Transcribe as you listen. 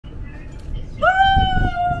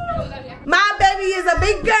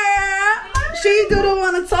baby girl. She doodle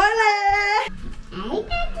on the toilet.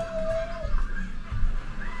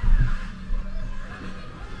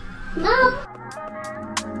 No.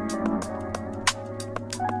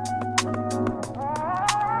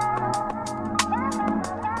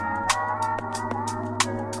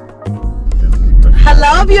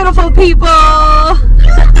 Hello, beautiful people.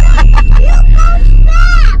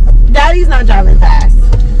 Daddy's not driving fast.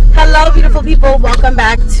 Hello, beautiful people. Welcome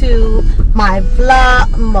back to my vlog.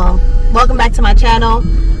 Welcome back to my channel.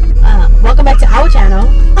 Welcome back to our channel.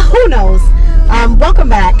 Who knows? Welcome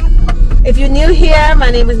back. If you're new here,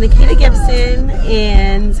 my name is Nikita Gibson,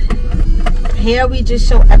 and here we just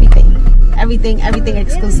show everything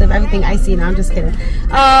exclusive, everything I see. No, I'm just kidding.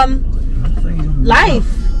 Life,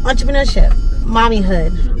 entrepreneurship,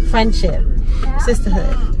 mommyhood, friendship,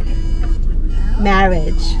 sisterhood,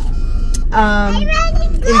 marriage,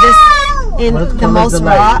 in the most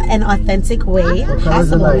raw and authentic way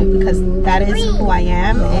possible, because that is who I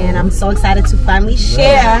am, and I'm so excited to finally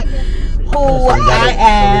share who I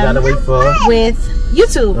am with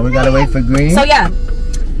YouTube. So we gotta wait for green. So yeah,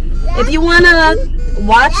 if you wanna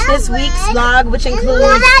watch this week's vlog, which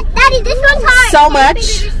includes Daddy, this one's hard. so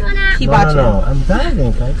much, keep watching. No, I'm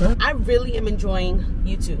diving. I really am enjoying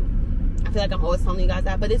YouTube. I feel like I'm always telling you guys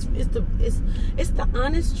that, but it's the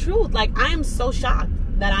honest truth. Like, I am so shocked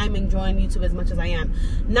that I'm enjoying YouTube as much as I am.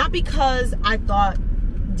 Not because I thought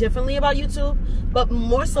differently about YouTube, but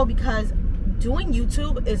more so because doing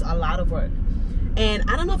YouTube is a lot of work. And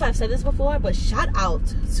I don't know if I've said this before, but shout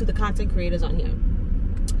out to the content creators on here,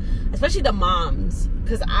 especially the moms,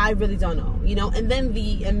 because I really don't know, you know. And then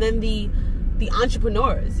the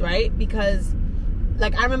entrepreneurs, right? Because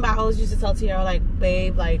like, I remember I always used to tell Tiara, like,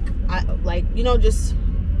 babe, you know, just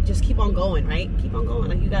keep on going, right? Keep on going,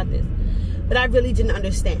 like, you got this. But I really didn't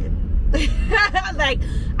understand. Like,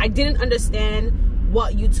 I didn't understand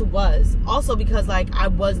what YouTube was. Also because, like, I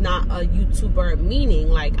was not a YouTuber, meaning,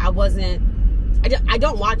 like, I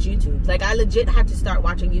don't watch YouTube. Like, I legit had to start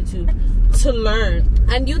watching YouTube to learn.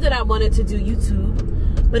 I knew that I wanted to do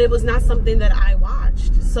YouTube, but it was not something that I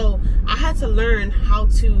watched. So I had to learn how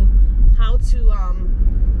to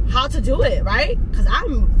do it, right? Because I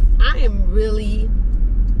am really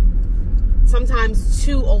sometimes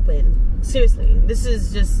too open. Seriously, this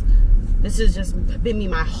is just been me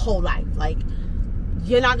my whole life. Like,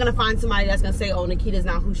 you're not gonna find somebody that's gonna say, oh, Nikita's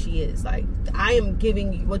not who she is. Like, I am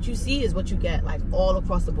giving you what you see is what you get, like, all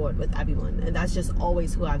across the board with everyone. And that's just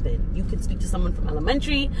always who I've been. You can speak to someone from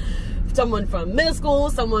elementary, someone from middle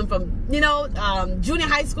school, someone from, you know, junior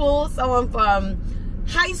high school, someone from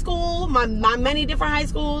high school, my many different high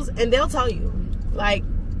schools, and they'll tell you, like,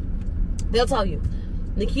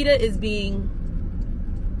 Nikita is being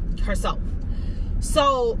herself.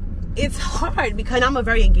 So it's hard because I'm a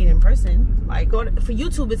very engaging person. Like, for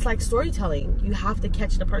YouTube, it's like storytelling. You have to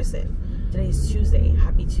catch the person. Today is Tuesday.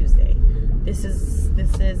 Happy Tuesday. This is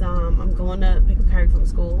I'm going to pick up Carrie from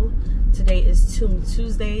school. Today is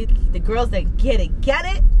Tuesday. The girls that get it.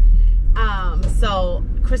 So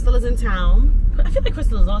Crystal is in town. I feel like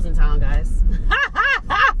Crystal is always in town, guys.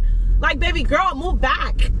 Like, baby girl, move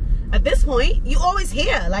back. At this point, you always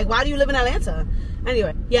here. Like, why do you live in Atlanta?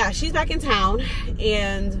 Anyway, yeah, she's back in town,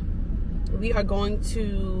 and we are going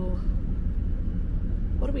to,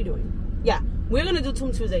 what are we doing? Yeah, we're gonna do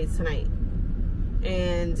Toom Tuesdays tonight,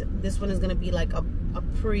 and this one is gonna be like a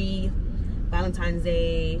pre-Valentine's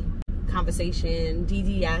Day conversation,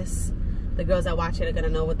 DDS. The girls that watch it are gonna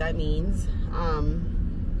know what that means.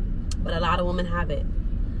 But a lot of women have it.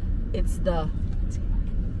 It's the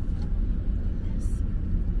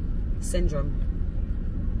syndrome.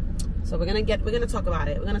 So we're gonna talk about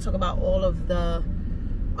it. We're gonna talk about all of the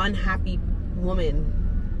unhappy women,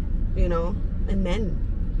 you know, and men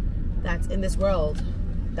that's in this world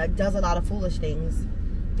that does a lot of foolish things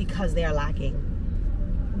because they are lacking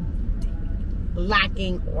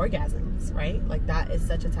orgasms, right? Like, that is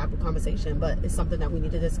such a taboo conversation, but it's something that we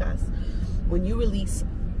need to discuss. When you release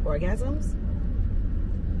orgasms,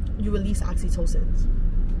 you release oxytocin.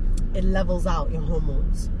 It levels out your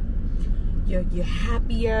hormones. You're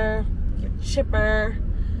happier, you're chipper,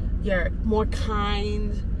 you're more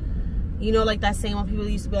kind. You know, like that saying when people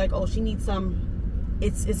used to be like, oh, she needs some.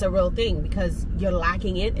 It's a real thing because you're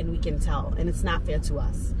lacking it, and we can tell, and it's not fair to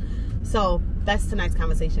us. So that's tonight's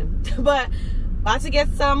conversation. But about to get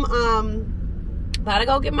some, about to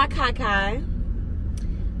go get my kai.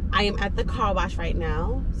 I am at the car wash right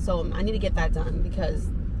now, so I need to get that done because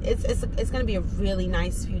it's gonna be a really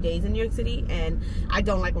nice few days in New York City, and I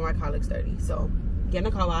don't like when my car looks dirty. So getting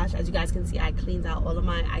a car wash. As you guys can see, I cleaned out all of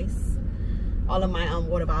my ice, all of my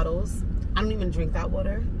water bottles. I don't even drink that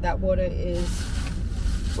water. That water is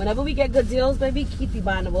Whenever we get good deals, baby, keep you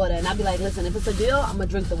buying the water. And I'll be like, listen, if it's a deal, I'm gonna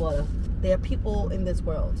drink the water. There are people in this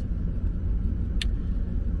world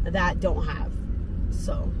that don't have,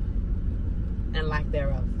 so, and lack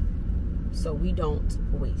thereof. So we don't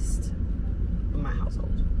waste in my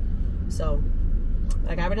household. So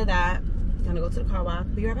I got rid of that. I'm gonna go to the car wash.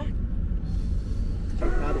 Be right back.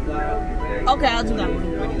 Okay, I'll do that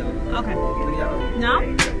one. Okay. No?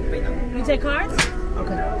 You take cards?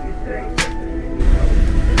 Okay.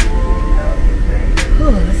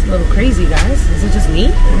 Oh, that's a little crazy, guys. Is it just me?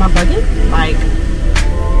 Am I bugging? Like,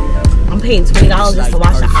 I'm paying $20 just to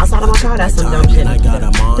wash the outside of my car? That's some dumb shit. I got a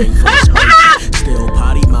mind for still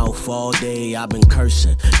potty mouth all day. I've been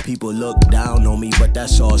cursing. People look down on me, but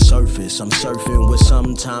that's all surface. I'm surfing with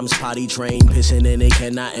sometimes potty train, pissing and they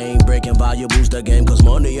cannot aim, breaking valuables the game, cause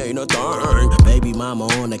money ain't a thing. Baby mama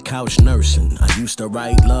on the couch nursing. I used to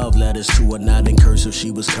write love letters to her, not in cursive.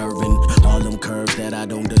 She was curving all them curves that I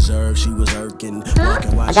don't deserve. She was irking.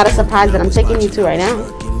 I got a surprise that I'm taking you to right now.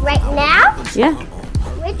 Right now? Yeah.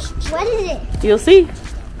 What is it? You'll see.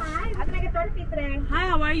 Hi, I'm gonna get started today. Hi,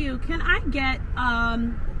 how are you? Can I get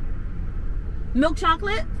milk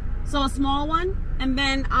chocolate? So a small one, and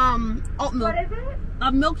then oat milk. What is it?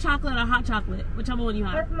 A milk chocolate or hot chocolate, whichever one you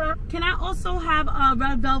have. Can I also have a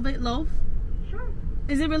red velvet loaf? Sure.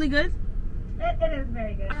 Is it really good? It is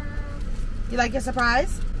very good. You like your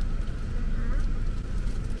surprise?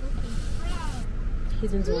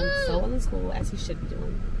 He's been doing so well in school, as he should be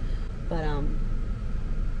doing. But I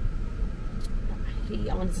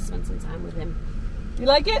wanted to spend some time with him. You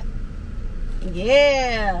like it?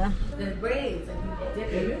 Yeah. The braids.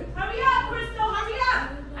 Hurry up, Crystal. Hurry up.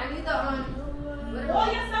 I need the all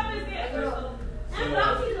your stuff is there, Crystal. And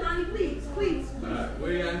don't use it on you, please, please.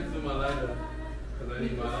 Where you at to my lighter? Because I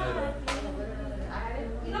need my lighter.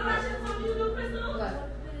 You know what I should have told you to do, Crystal? What?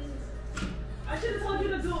 I should have told you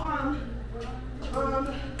to do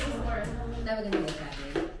Never gonna get that,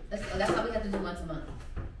 babe. That's why we have to do once a month.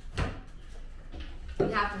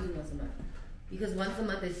 We have to do once a month. Because once a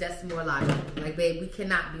month is just more logical. Like, babe, we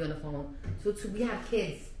cannot be on the phone. So we have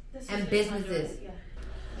kids and businesses.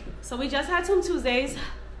 So we just had Toom Tuesdays.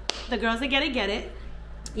 The girls that get it.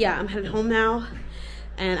 Yeah, I'm headed home now.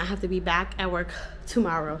 And I have to be back at work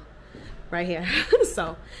tomorrow. Right here.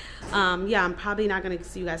 So, yeah, I'm probably not going to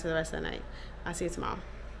see you guys for the rest of the night. I'll see you tomorrow.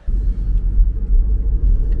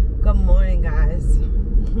 Good morning, guys.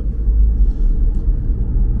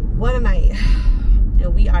 What a night.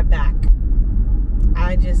 And we are back.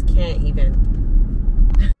 I just can't even.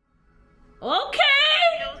 Okay.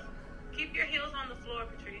 Keep your heels on the floor,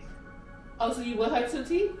 Patrice. Oh, so you want her to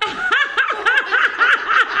tea?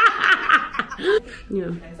 Yeah.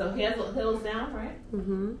 Okay, so heels down, right?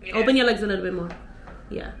 Mm-hmm. Yeah. Open your legs a little bit more.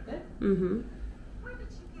 Yeah. Good. Mm-hmm.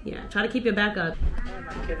 Yeah. Try to keep your back up. Oh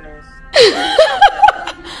my goodness.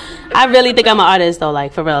 I really think I'm an artist though,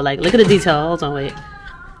 like for real. Like look at the detail. Hold on, wait.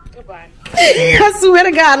 Goodbye. I swear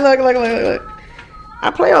to God, look. I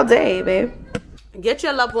play all day, babe. Get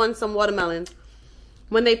your loved ones some watermelon.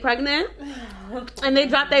 When they pregnant and they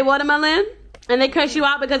drop their watermelon and they curse you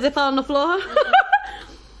out because it fell on the floor.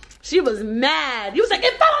 She was mad. You was like,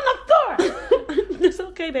 it fell on the floor. It's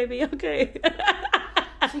okay, baby. Okay.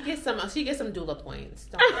 She gets some doula points.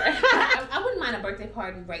 Don't worry. I wouldn't mind a birthday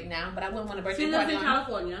party right now, but I wouldn't want a birthday She party. lives in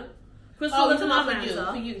California. Oh, it's not for you.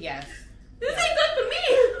 For you, yes. This ain't good for me.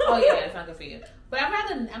 Oh yeah, it's not good for you. But I'm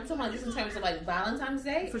talking about just in terms of like Valentine's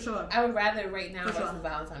Day. For sure. I would rather right now For sure. versus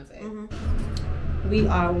Valentine's Day. Mm-hmm. We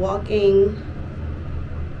are walking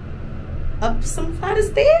up some flight of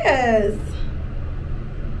stairs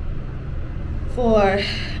for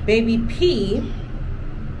baby P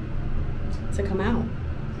to come out.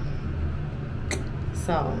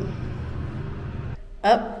 So,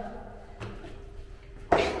 up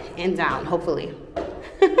and down, hopefully.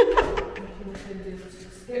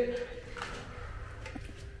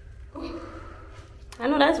 I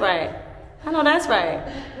know that's right.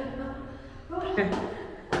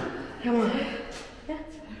 Come on.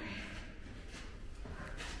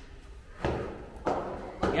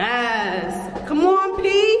 Yes. Come on, P.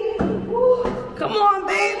 Come on,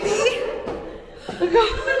 baby.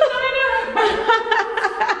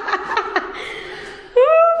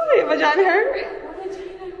 Your vagina hurt?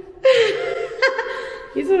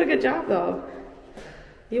 You doing a good job, though.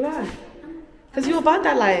 You are. Because you about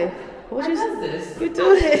that life. What you do this? You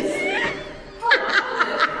do this.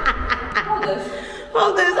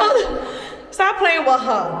 Hold this. Stop playing with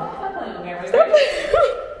her. Stop playing.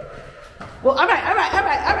 Well, all right,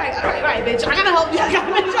 bitch. I gotta help you.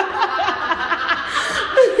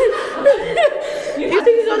 You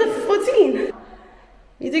think he's on the 14?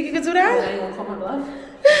 You think you can do that? I ain't gonna call my bluff.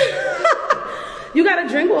 You gotta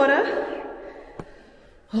drink water.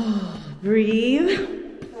 Breathe.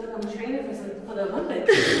 I'm training for the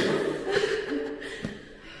Olympics.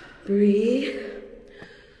 Breathe.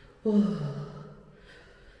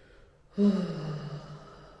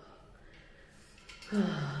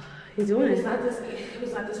 You doing it? It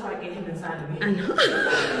was not this hard getting him inside of me. I know.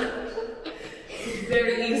 It's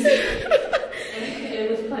very easy. And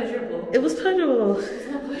it was pleasurable. It was pleasurable. It's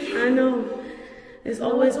not pleasurable. I know. It's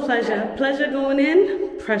always pleasure. Pleasure going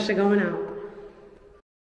in, pressure going out.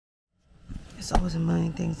 There's always a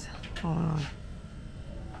million things going on.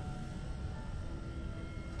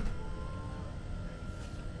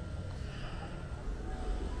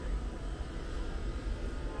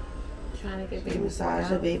 Trying to get You massage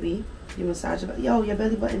the baby. You massage it. Yo, your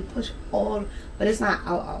belly button push all, but it's not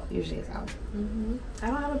out. Usually it's out. I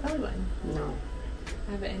don't have a belly button. No.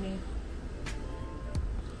 I have it in here.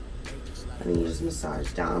 And then you just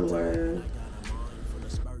massage downward.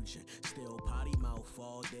 Still potty mouth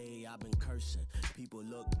all day, I've been cursing. People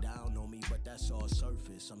look down on me, but that's all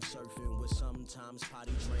surface. I'm surfing with sometimes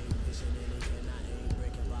potty train, pissing in it, and I ain't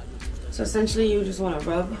breaking volumes. So essentially you just want to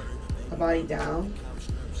rub the body down.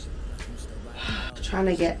 Trying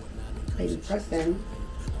to get baby pressed in.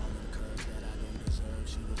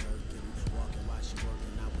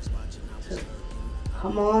 So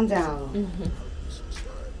come on down.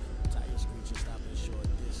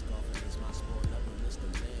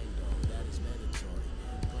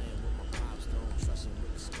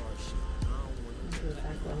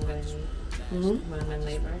 When I'm in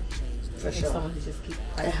labor. For sure. Someone who just keep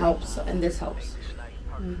It helps, and this helps.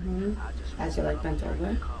 As you're like bent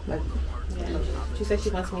over. Like, yeah. She said she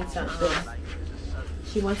wants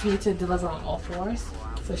me to deliver on all fours.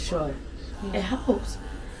 for sure. Yeah. It helps.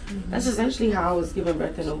 That's essentially how I was giving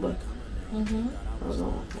birth in Uber. I was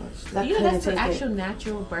on that Yeah, couldn't that's the take actual it.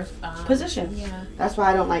 natural birth Position. Yeah. That's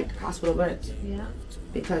why I don't like hospital births. Yeah.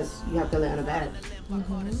 Because you have to lay on a bed.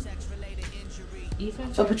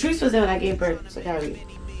 Even So Patrice was there when I gave birth to Gary.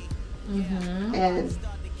 And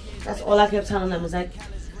that's all I kept telling them was like,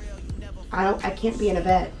 I can't be in a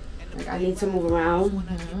bed. Like I need to move around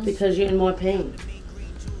because you're in more pain.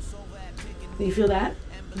 You feel that?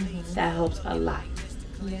 That helps a lot.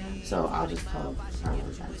 yeah. So I'll just tell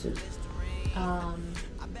everyone that too.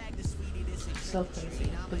 So crazy.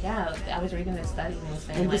 But yeah, I was reading this study and it was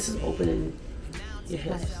saying And like, this is opening your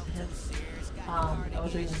hips. I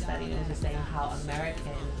was reading a study and it was just saying how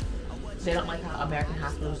they don't like how American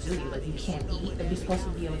hospitals do you. Like you can't eat. Like you're supposed to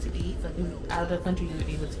be able to eat. Like out of the country you're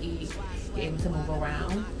able to eat. You're able to move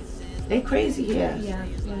around. They crazy here. Yeah.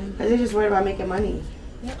 Because they're just worried about making money.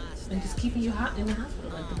 Yep. And just keeping you hot in the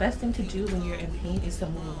hospital. Like the best thing to do when you're in pain is to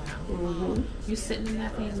move around. You sitting in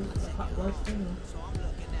that pain is the worst thing.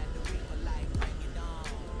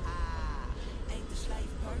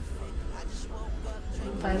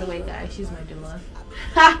 By the way, guys, she's my doula.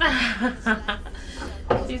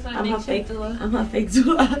 She's my makeshift doula. I'm a fake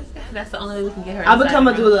doula. That's the only way we can get her. I'll inside become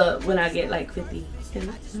a the room. doula when I get like 50.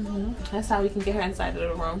 That's how we can get her inside of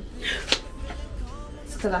the room.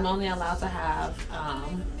 Because I'm only allowed to have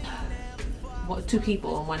 2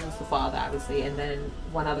 people, and one is the father, obviously, and then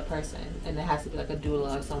one other person, and it has to be like a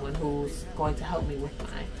doula or someone who's going to help me with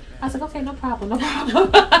mine. I was like, okay, no problem.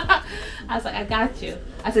 I was like, I got you.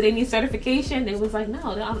 I said, they need certification. They was like,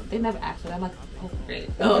 no, they never asked for that. I'm like, oh,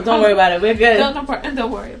 great. Oh, don't worry about it. We're good.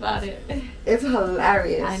 Don't worry about it. It's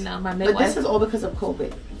hilarious. I know. My midwife. But this is all because of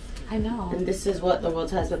COVID. I know. And this is what the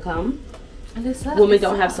world has become. And it sucks. Women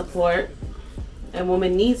don't have support. And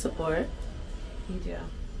women need support. You do.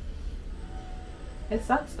 It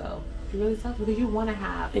sucks though. It really sucks because you want to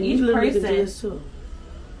have And each you literally person. can do this too.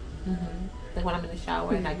 Like when I'm in the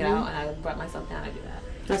shower and I get out and I brought myself down, I do that.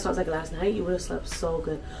 That's why I was like last night, you would have slept so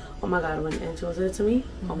good. Oh my God, when Angela did it to me,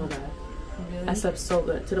 oh my God. Really? I slept so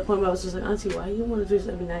good. To the point where I was just like, Auntie, why you want to do this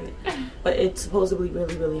every night? But it supposedly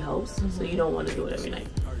really, really helps. So you don't want to do it every night.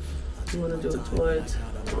 You want to do it towards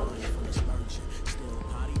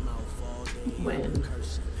when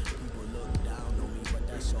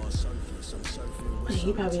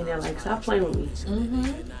he probably in there like, stop playing with me.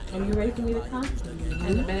 Are you ready for me to come?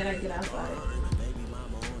 And the minute I get outside.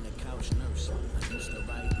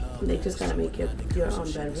 They just gotta make your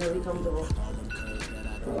bed really comfortable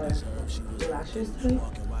for the lashes today.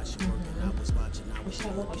 What should I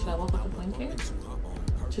look? Should I walk with the blanket?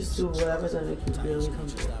 Just do whatever's gonna make you really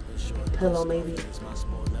comfortable. Pillow maybe.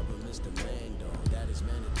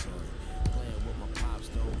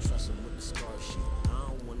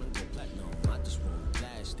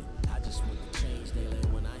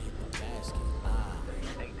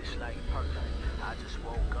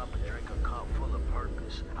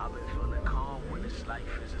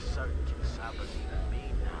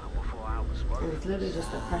 And it's literally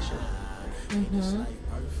just the pressure. Mm-hmm.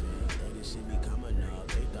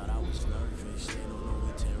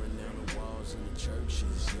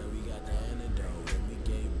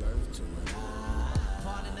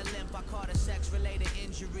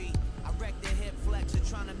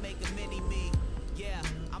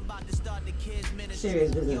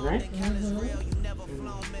 Serious business, right?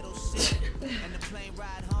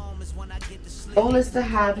 Goal is to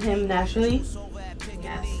have him naturally.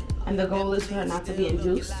 Yes. And the goal is for her not to be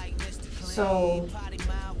induced. So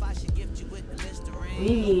we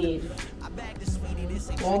need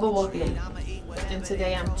all the walking. And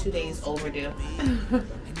today I'm 2 days overdue.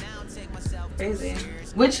 Crazy.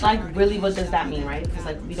 Which, like, really, what does that mean, right? Because,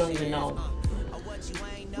 like, we don't even know.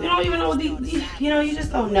 We don't even know you know, you just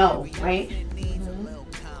don't know, right?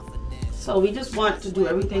 So we just want to do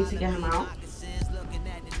everything to get him out.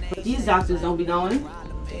 But these doctors don't be knowing.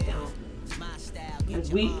 They don't.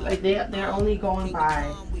 Like they're only going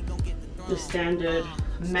by the standard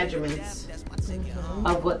measurements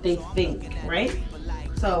of what they think, right?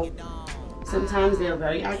 So sometimes they're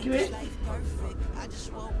very accurate.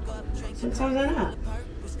 Sometimes they're not.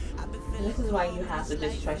 And this is why you have to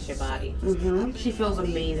just trust your body. She feels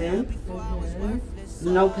amazing.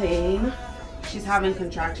 No pain. She's having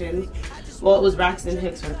contractions. Well, it was Braxton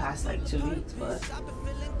Hicks for the past like 2 weeks, but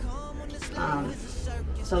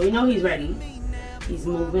so we know he's ready. He's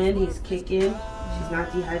moving, he's kicking. She's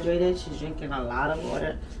not dehydrated. She's drinking a lot of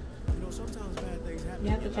water. You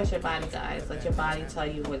have to trust your body, guys. Let your body tell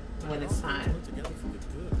you when it's time.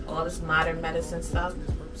 All this modern medicine stuff,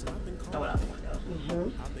 throw it out the window.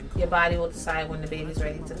 Your body will decide when the baby's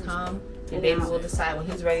ready to come. Your baby will decide when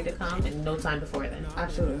he's ready to come, and no time before then.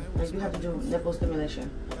 Absolutely. Like, you have to do nipple stimulation.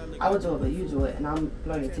 I would do it, but you do it, and I'm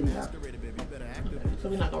blowing your titties out. So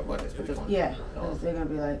we're not gonna record this, but they're gonna. Yeah, because they're gonna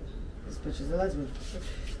be like, this bitch is a lesbian.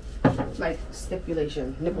 Like,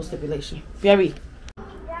 stipulation, nipple stipulation. Very.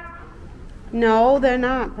 No, they're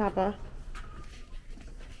not, Papa.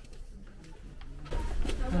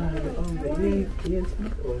 Yeah,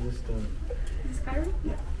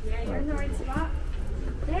 you're in the right spot.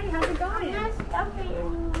 Hey, how's it going?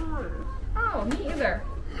 Oh, me either.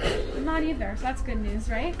 Not either. So that's good news,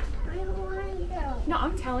 right? I don't want to go. No,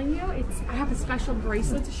 I'm telling you, I have a special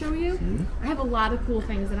bracelet to show you. I have a lot of cool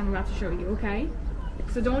things that I'm about to show you, okay?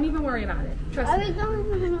 So don't even worry about it. Trust me. No,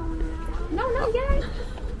 not yet.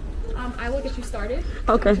 I will get you started.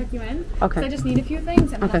 Okay. I'll check you in. Okay. So I just need a few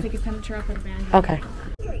things, and then I'll take his temperature up with a band. Okay. To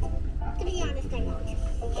be honest, I won't.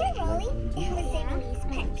 Here, Rolly, you have a Siamese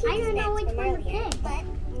pet peeves. I don't know which one to pick. But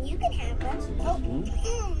you can have them.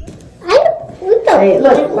 Hey,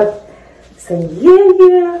 look. Say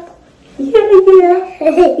yeah.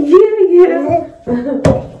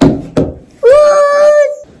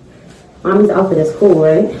 Mommy's outfit is cool,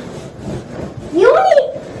 right?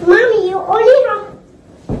 Mommy, you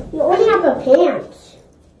only have a pants.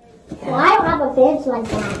 Well, I don't have a pants like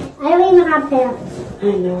that. I don't even have pants.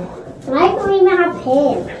 I know. I don't even have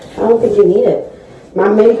pants. I don't think you need it.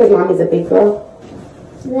 Maybe because Mommy's a big girl.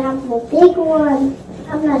 You have a big one.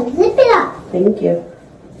 I'm gonna zip it up. Thank you.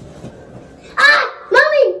 Ah,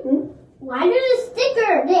 Mommy! Why there's a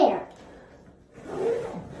sticker there?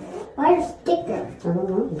 Why a sticker? I don't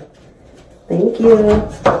know. Thank you. I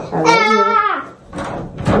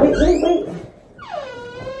love you. Wait.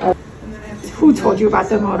 Who told you about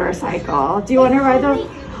the motorcycle? Do you want to ride the...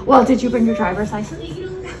 Well, did you bring your driver's license?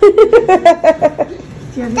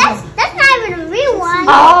 That's not even a real one.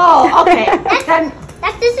 Oh, okay.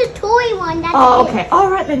 That's just a toy one. That's Oh, it. okay. All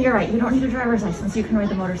right, then you're right. You don't need a driver's license. You can ride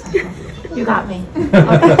the motorcycle. You got me.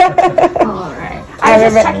 Okay. All right. I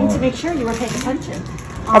was just checking to make sure you were paying attention.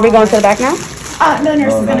 Are we going to the back now? No,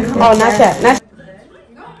 nurse is going to come. Oh, not yet.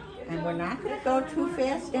 And we're not going to go too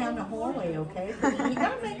fast down the hallway, okay? You're going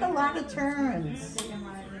to make a lot of turns.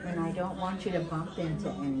 And I don't want you to bump into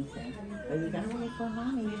anything. But you got to wait for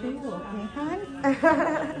Mommy, too, okay, hon?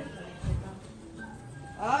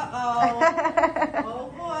 Uh-oh.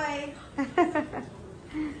 Oh, boy.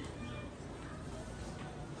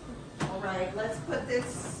 All right, let's put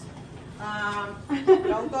this...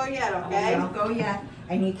 don't go yet, okay? Don't go yet.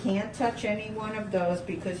 And you can't touch any one of those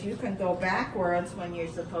because you can go backwards when you're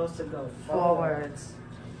supposed to go forwards.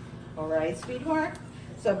 All right, sweetheart?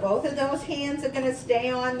 So both of those hands are going to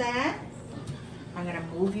stay on that. I'm going to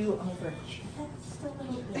move you over just a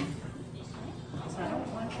little bit. Because I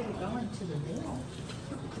don't want you to go into the middle.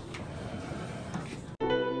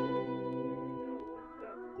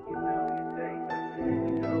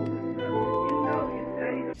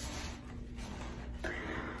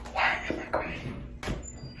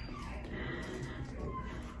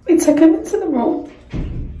 took him into the room.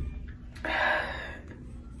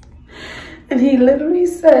 And he literally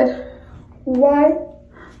said, why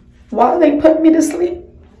they put me to sleep?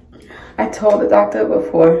 I told the doctor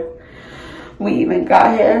before we even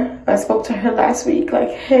got here, I spoke to her last week, like,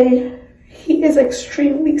 hey, he is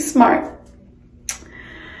extremely smart.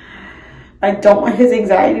 I don't want his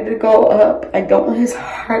anxiety to go up. I don't want his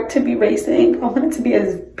heart to be racing. I want it to be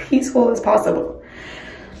as peaceful as possible.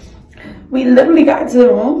 We literally got into the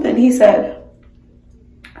room and he said,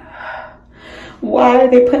 why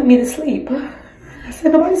they put me to sleep? I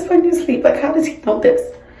said, nobody's putting you to sleep. Like, how does he know this?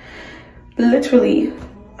 Literally,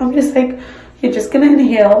 I'm just like, you're just gonna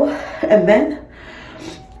inhale and then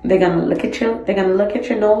they're gonna look at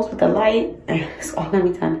your nose with the light and it's all gonna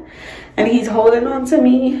be done. And he's holding on to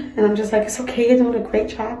me and I'm just like, it's okay, you're doing a great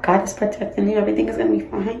job. God is protecting you, everything is gonna be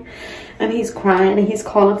fine. And he's crying and he's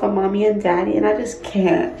calling for mommy and daddy and I just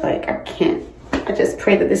can't, like, I can't. I just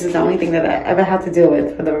pray that this is the only thing that I ever have to deal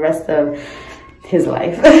with for the rest of his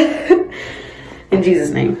life. In Jesus'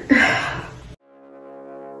 name.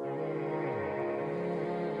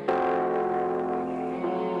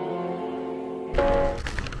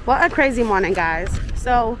 What a crazy morning, guys.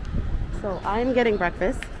 So I'm getting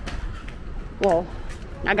breakfast. Well,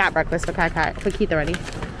 I got breakfast for Kai, for Keith already.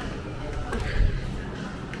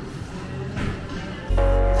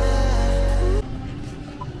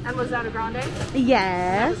 And was that a grande?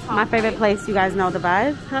 Yes, my favorite place. You guys know the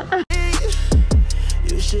vibe.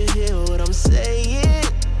 You should hear what I'm saying.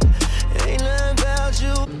 Ain't nothing about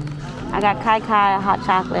you. I got Kai a hot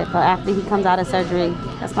chocolate for after he comes out of surgery.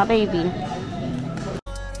 That's my baby.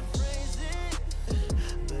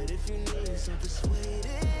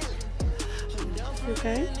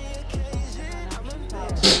 Okay.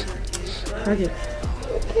 Okay.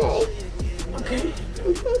 Okay.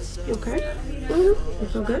 You okay? You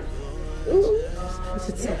feel good? Is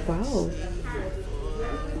it so wow?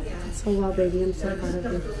 It's so wow, baby. I'm so proud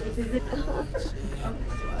of you.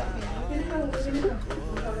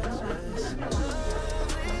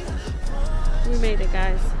 We made it,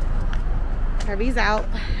 guys. Harvey's out.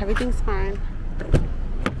 Everything's fine.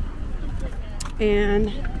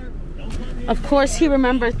 And of course, he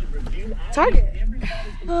remembered Target.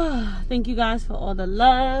 Thank you guys for all the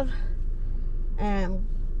love and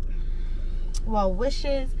well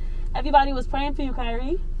wishes. Everybody was praying for you,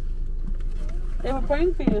 Kyrie. They were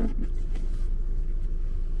praying for you.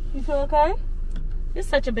 You feel okay? You're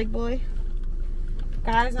such a big boy.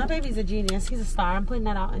 Guys, my baby's a genius. He's a star. I'm putting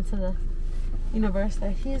that out into the universe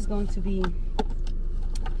that he is going to be.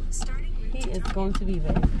 He is going to be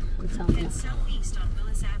big. I'm telling you.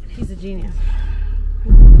 He's a genius.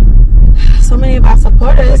 So many of our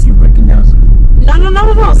supporters. You breaking down some.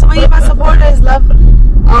 No. So many of our supporters love.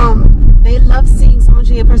 They love seeing so much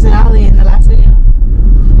of your personality in the last video.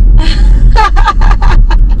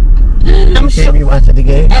 I'm sure you watching the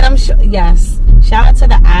game. And I'm sure. Yes. Shout out to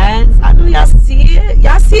the ads. I know y'all see it.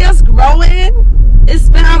 Y'all see us growing. It's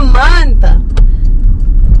been a month.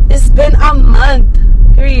 It's been a month.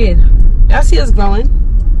 Period. Y'all see us growing.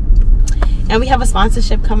 And we have a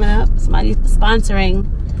sponsorship coming up. Somebody's sponsoring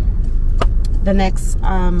the next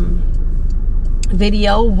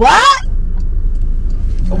video. What?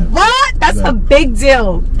 What? That's a big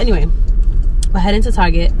deal. Anyway, we're heading to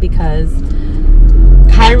Target because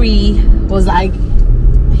Kyrie was like,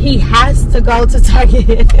 he has to go to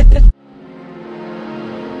Target.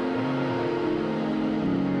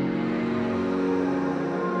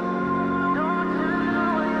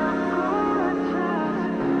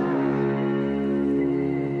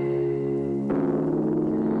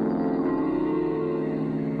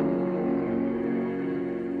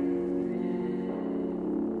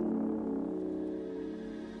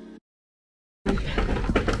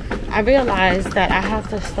 I realized that I have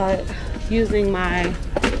to start using my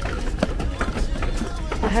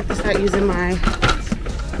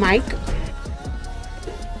mic.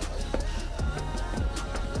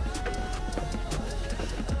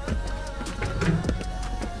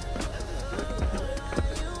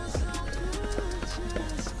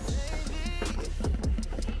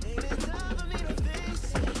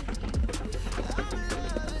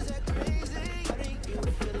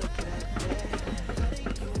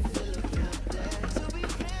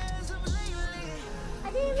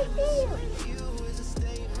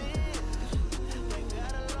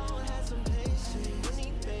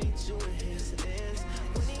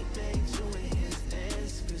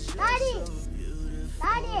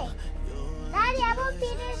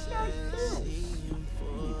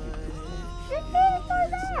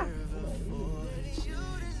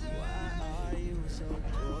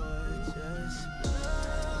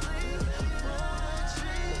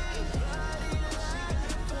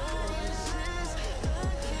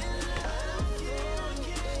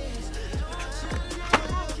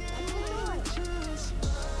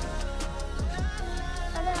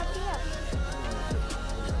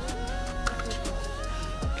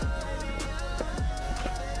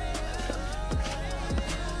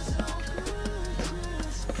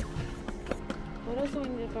 else do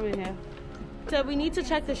we need from in here? So we need to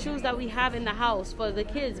check the shoes that we have in the house for the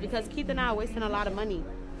kids because Keith and I are wasting a lot of money.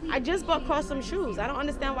 I just bought Cross some shoes. I don't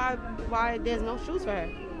understand why there's no shoes for her.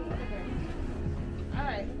 All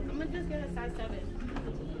right, I'm gonna just get a size 7.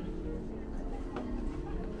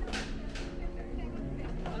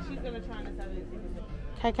 Oh, she's gonna try on a 7.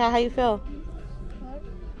 Kai Kai, how you feel?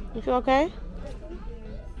 You feel okay?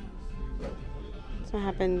 That's what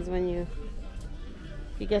happens when you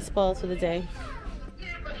get spoiled for the day.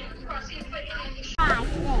 I'm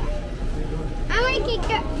gonna kick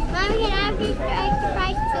your. Mommy, can I have your extra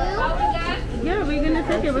fries too? Yeah, we're gonna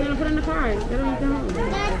take it. We're gonna put it in the car. Get it on the home.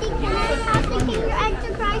 Daddy, can I have to kick your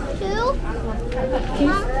extra fries too?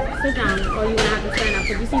 Sit down, or you're gonna have to stand up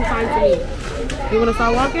because you seem fine to me. You wanna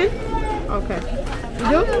start walking? Okay. You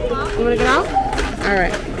do? You wanna get out? All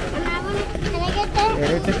right. Can I get that? Yeah,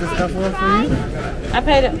 they took the stuff off for you? I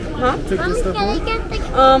paid it. Huh? Took the Mommy, stuff can I off? get the?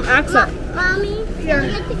 Accent. Mommy, can I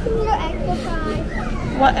get the your extra fries?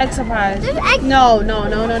 What extra prize? There's extra. No.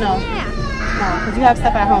 Yeah. No, because you have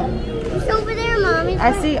stuff at home. It's over there, Mommy.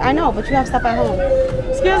 I see. I know, but you have stuff at home.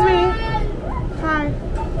 Excuse me. Hi.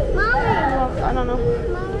 Mommy. I don't know.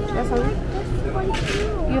 Mommy. That's hungry? This one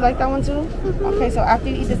too. You like that one too? Okay, so after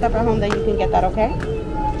you eat the stuff at home, then you can get that, okay? Hi,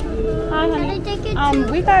 Can I honey. take it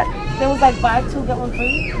too? We got, there was like buy 2, get 1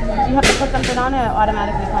 free. You have to put something on it, it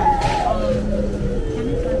automatically comes.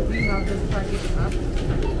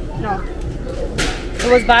 No. It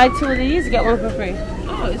was buy 2 of these, get 1 for free.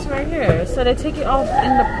 Oh, it's right here. So they take it off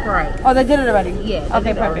in the price. Oh, they did it already? Yeah.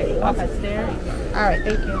 Okay, perfect. Once Okay. it's there. All right,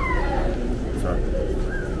 thank you. Sorry.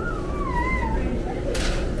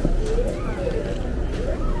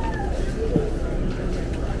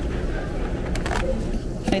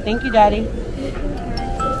 Say thank you, Daddy.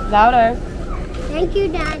 Louder. Thank you,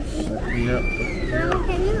 Daddy. Yep. Mom,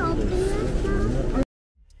 can you open this now?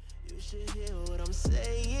 You should hear what I'm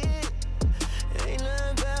saying. Ain't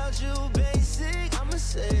nothing about you basic. I'ma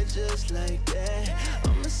say it just like that.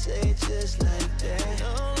 I'ma say it just like that. I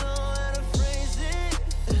don't know how to phrase it,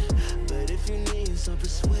 but if you need some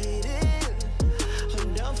persuading,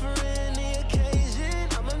 I'm down for any occasion.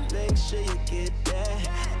 I'ma make sure you get that.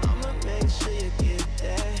 I'ma make sure you get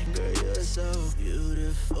that. Girl, you're so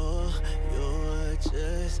beautiful. You're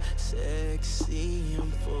just sexy,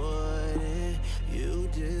 important. You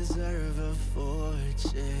deserve a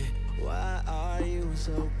fortune. Why are you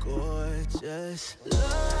so gorgeous?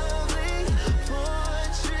 Lovely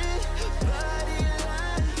portrait, body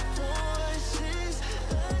like Porsches.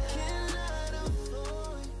 I cannot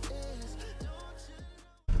afford this. Don't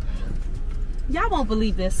you? Y'all won't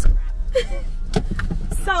believe this.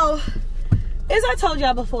 So, as I told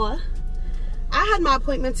y'all before, I had my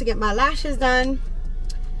appointment to get my lashes done,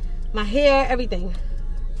 my hair, everything.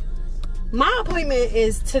 My appointment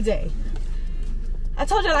is today. I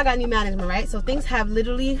told y'all I got new management, right? So things have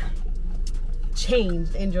literally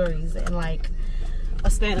changed in Juries in like a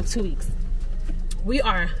span of 2 weeks. We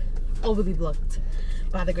are overly booked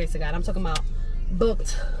by the grace of God. I'm talking about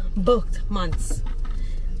booked months.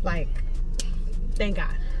 Like, thank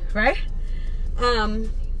God, right?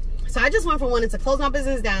 So I just went from wanting to close my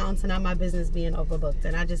business down to now my business being overbooked,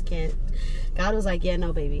 and I just can't. God was like, yeah,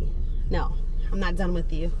 no, baby, no, I'm not done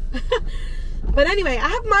with you. But anyway, I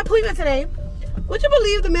have my appointment today. Would you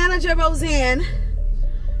believe the manager, Roseanne,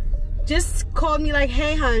 just called me like,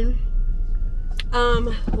 hey, hun.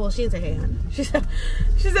 Well, she didn't say hey, hun. She said,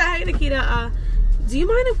 hey, Nikita, do you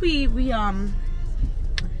mind if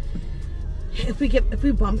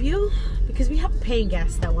we bump you? Because we have a paying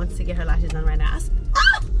guest that wants to get her lashes done right now.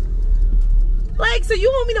 Like, so you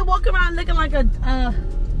want me to walk around looking like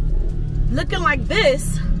looking like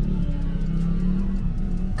this?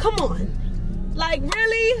 Come on. Like,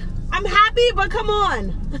 really? I'm happy, but come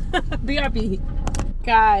on. BRB.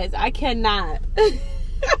 Guys, I cannot.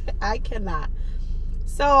 I cannot.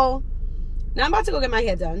 So, now I'm about to go get my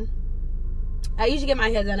hair done. I usually get my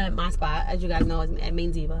hair done at my spot, as you guys know, at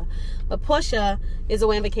Main Diva. But Portia is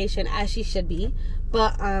away on vacation, as she should be.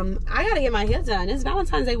 But I gotta get my hair done. It's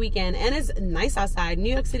Valentine's Day weekend, and it's nice outside.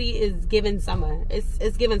 New York City is giving summer.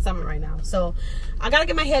 It's giving summer right now. So I gotta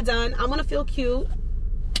get my hair done. I'm gonna feel cute,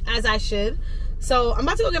 as I should. So I'm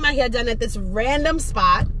about to go get my hair done at this random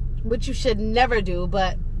spot, which you should never do.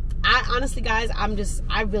 But I honestly, guys,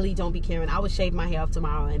 I really don't be caring. I would shave my hair off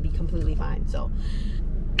tomorrow and be completely fine. So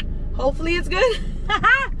hopefully it's good.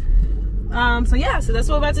 So yeah, so that's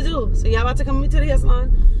what we're about to do. So y'all about to come to the hair salon.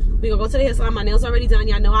 We gonna go to the hair salon. My nails already done.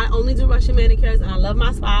 Y'all know I only do Russian manicures, and I love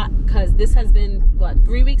my spot because this has been, what,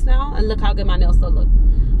 3 weeks now? And look how good my nails still look.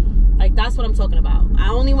 Like, that's what I'm talking about. I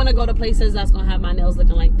only want to go to places that's gonna have my nails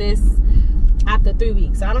looking like this after 3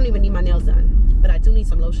 weeks. So I don't even need my nails done. but I do need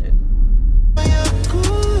some lotion.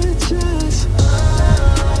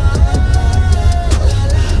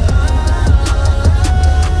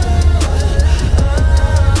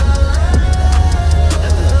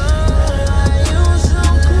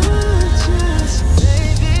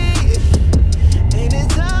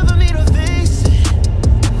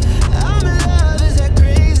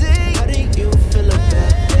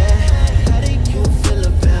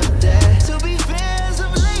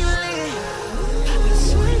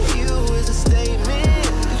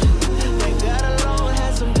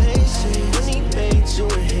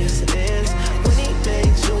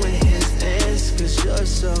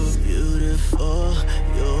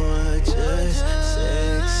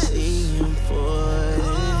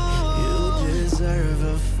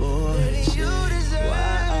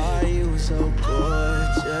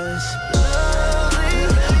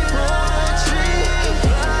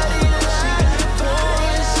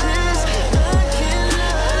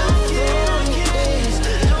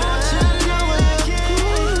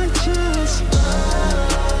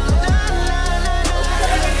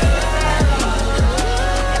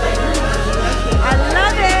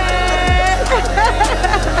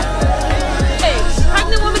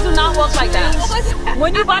 Like that.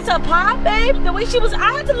 When you about to pop, babe, the way she was,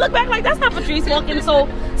 I had to look back like that's not Patrice walking so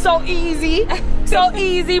easy, so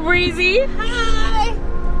easy breezy. Hi,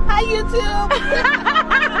 hi YouTube.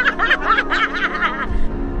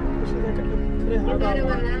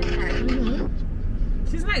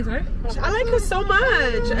 She's nice, right? I like her so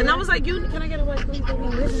much, and I was like, you can I get a white?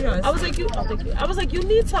 This is yours. I was like, you. Oh, thank you. I was like, you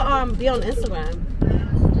need to be on Instagram.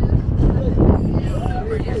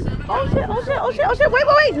 Oh shit, oh shit, oh shit, oh shit, wait,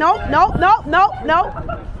 no.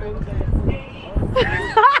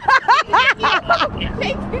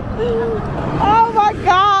 Oh my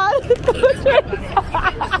God.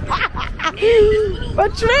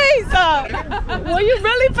 Patrice, were you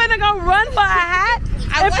really finna go run for a hat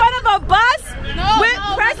in front of a bus with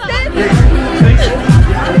Preston?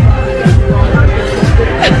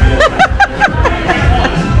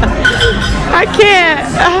 I can't.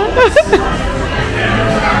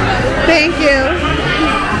 Thank you.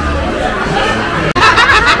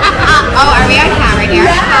 Oh, are we on camera here?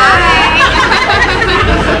 Yeah. Hi.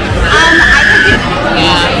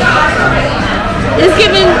 It's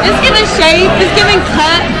giving shape. It's giving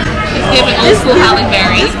cut. It's giving old school Halle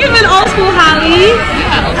Berry. It's giving old school Halle.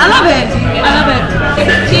 I love it. I love it.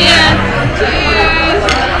 Cheers. Cheers.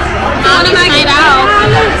 On a night out.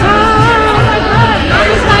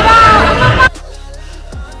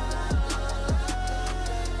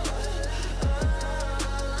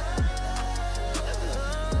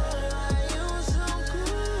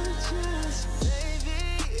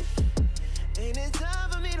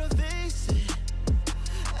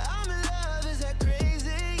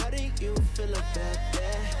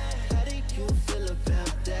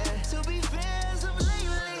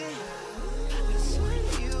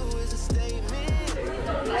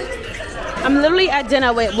 I'm literally at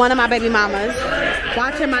dinner with one of my baby mamas,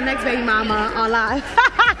 watching my next baby mama on live.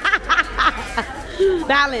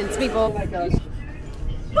 Balance, people. Oh my gosh.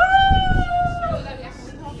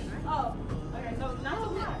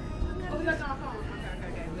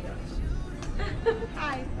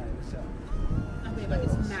 Hi.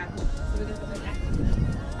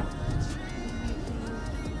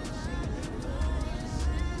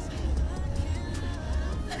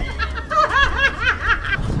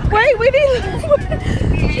 Wait, we need.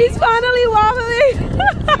 She's finally wobbling.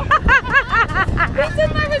 This is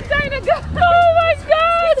my vagina. Oh my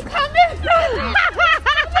God! It's coming.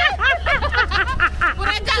 But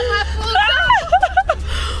I got my food.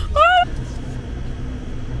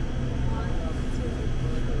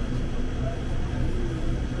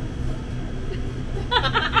 Oh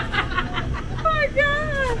my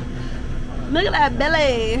God! Look at that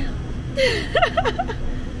belly.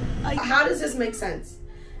 How does this make sense?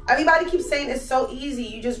 Everybody keeps saying it's so easy.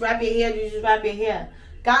 You just wrap your hair, you just wrap your hair.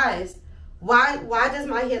 Guys, why does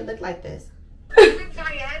my hair look like this?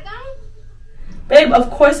 Babe,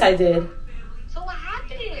 of course I did. So what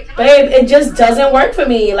happened? Babe, it just doesn't work for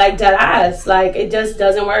me. Like, dead ass. Like, it just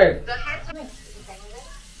doesn't work. I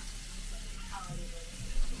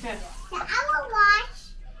will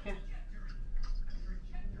watch. Yeah.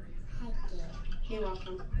 You're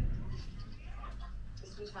welcome.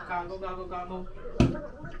 Goggle, goggle, goggle.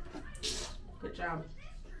 Good job.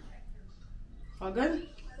 All good? Okay.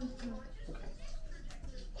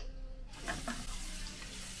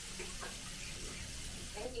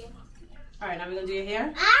 Thank you. All right, now we're gonna do your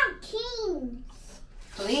hair. I'm clean.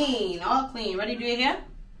 Clean, all clean. Ready to do your hair?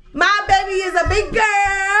 My baby is a big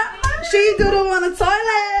girl. She doodle on the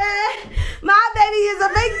toilet. My baby is a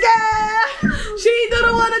big girl. She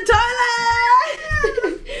don't want a toilet.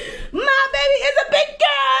 My baby is a big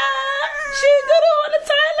girl. She don't want a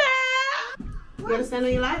toilet. You gotta stand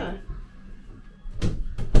on your ladder.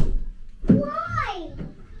 Why?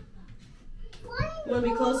 You wanna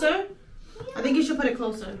be closer? I think you should put it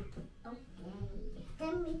closer.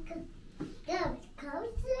 Then we could go closer.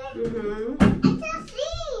 Mm-hmm. I can't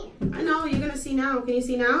see. I know, you're gonna see now. Can you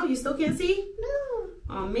see now? You still can't see? No.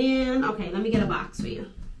 Oh man. Okay, let me get a box for you.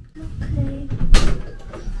 Okay.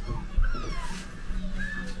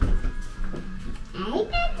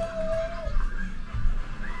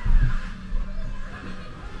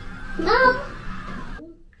 No.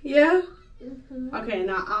 Yeah? Okay,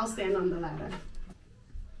 now I'll stand on the ladder.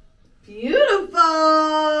 Beautiful!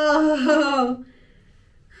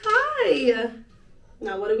 Hi!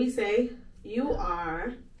 Now what do we say? You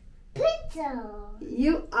are... Pizza.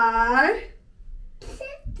 You are...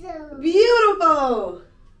 Pizza. Beautiful!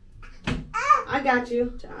 I got you.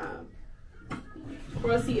 Good job.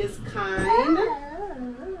 Crossy is kind.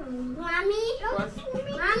 Mommy?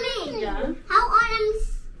 Mommy? Yeah? How old I'm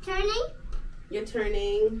turning? You're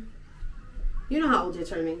turning... You know how old you're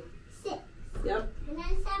turning. 6. Yep. And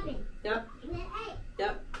then 7. Yep. And then 8.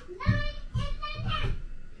 Yep. 9 and then 10.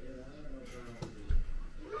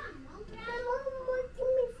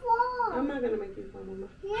 Mom, I'm not gonna make you fall, Mama.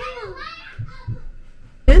 yeah.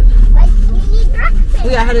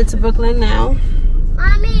 We are headed to Brooklyn now.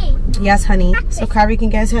 Mommy. Yes, honey. So Kyrie can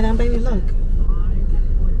get his head on, baby. Look.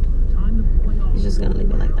 He's just gonna leave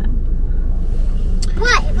it like that.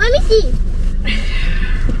 What? Let me see.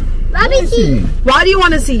 Let me see. Why do you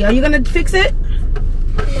want to see? Are you gonna fix it?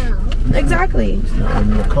 No. Exactly. You still owe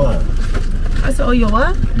me a car. I said, oh, you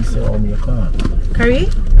what? You still owe me a car. Kyrie?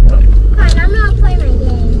 Come on, I'm gonna play my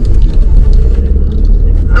game.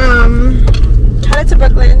 Headed to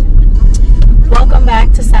Brooklyn. Welcome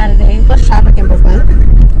back to Saturday. Plus traffic in Brooklyn.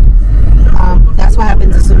 That's what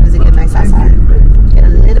happens as soon as it gets nice outside. Get a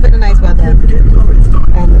little bit of nice weather, and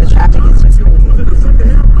the traffic is just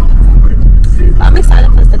crazy. But I'm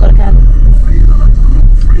excited for us to go to Cali.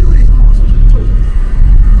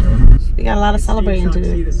 We got a lot of celebrating to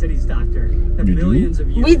do.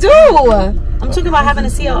 We do. I'm talking about having a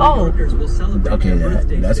COO. Okay,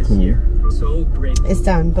 that's cool. It's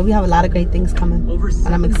done, but we have a lot of great things coming,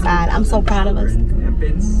 and I'm excited. I'm so proud of us. Have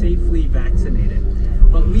been safely vaccinated,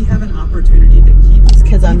 but we have an opportunity to keep These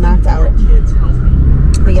kids are knocked out. kids healthy.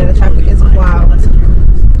 But yeah, the traffic is wild. That's the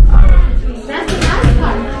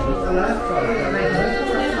last part.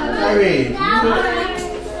 Kyrie. I'm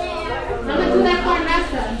gonna do that part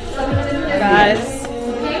after. Guys.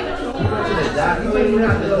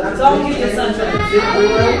 Don't get your sunshine.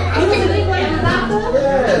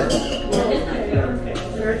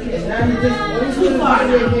 And now you just too far.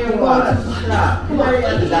 Stop. You already at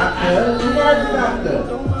the doctor. You are the doctor.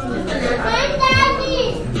 Where's Daddy?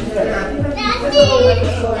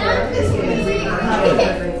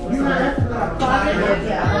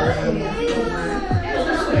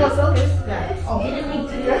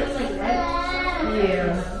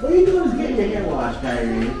 Yeah. What are you doing is getting your hair washed,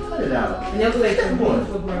 Kyrie. Cut it out. And they'll wait for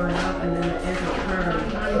people growing up, and then the end of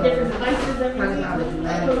term. Different devices every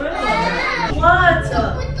What?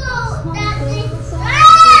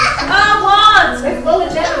 What? Let's roll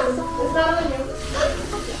it down. It's not on you.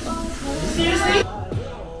 Seriously?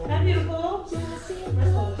 Hi, beautiful.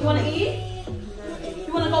 You want to eat?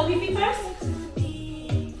 You want to go pee-pee first?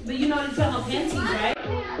 But you know that you have no panties, right?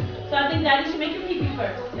 So I think Daddy should make you pee-pee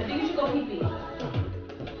first. I think you should go pee-pee.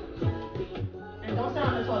 And don't stand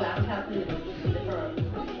on the toilet. I'm calculating the fur.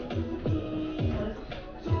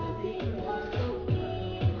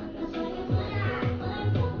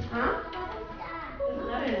 Huh?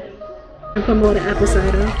 And put more to apple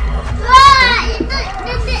cider. The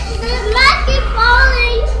mask is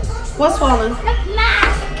falling. What's falling? The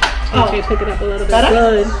mask. Okay, pick it up a little bit. Better?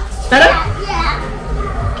 Good. Better?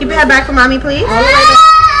 Yeah. Keep your head back for mommy, please. All the way back.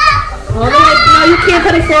 Ah! All the way. No, you can't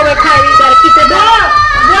put it forward, Kyrie. You gotta keep it back.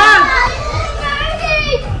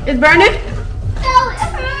 It's burning?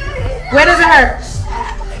 Where does it hurt?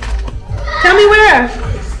 Tell me where.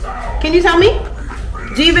 Can you tell me?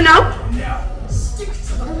 Do you even know?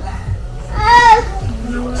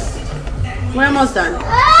 We're almost done.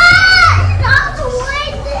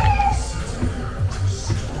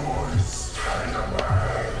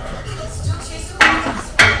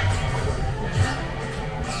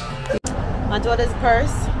 My daughter's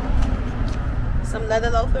purse, some leather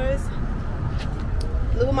loafers,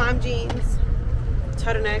 blue mom jeans,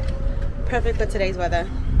 turtleneck, perfect for today's weather.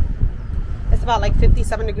 It's about like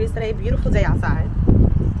 57 degrees today, beautiful day outside.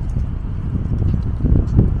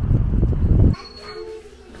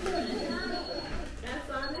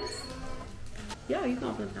 can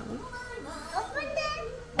open that one. Open it.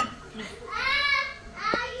 You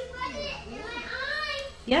put it in my eye.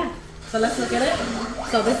 Yeah. So let's look at it.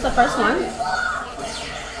 So this is the first one.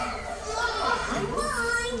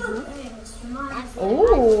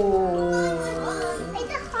 Ooh.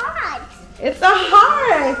 It's a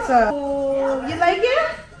heart. It's a heart. Ooh, you like it?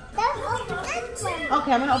 Let's open this one.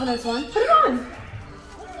 Okay, I'm gonna open this one. Put it on.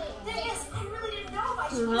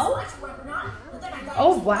 No?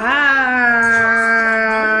 Oh wow.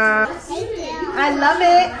 Thank you. I love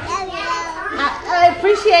it. I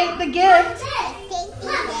appreciate the gift.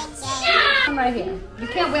 I'm right here. You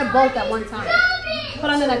can't wear both at one time. Put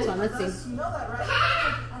on the next one. Let's see.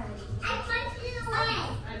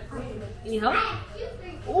 Any help?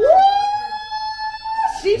 Ooh,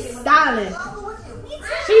 she's styling.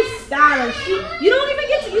 She's styling. You don't even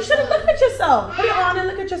get to. You should have looked at yourself. Put it on and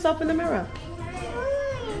look at yourself in the mirror,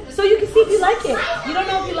 so you can see if you like it. You don't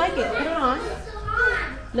know if you like it. Put it on.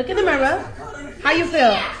 Look in the mirror. How you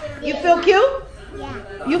feel? You feel cute?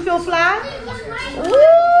 Yeah. You feel fly? Ooh.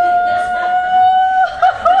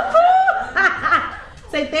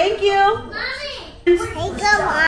 Say thank you. Thank you, Mom.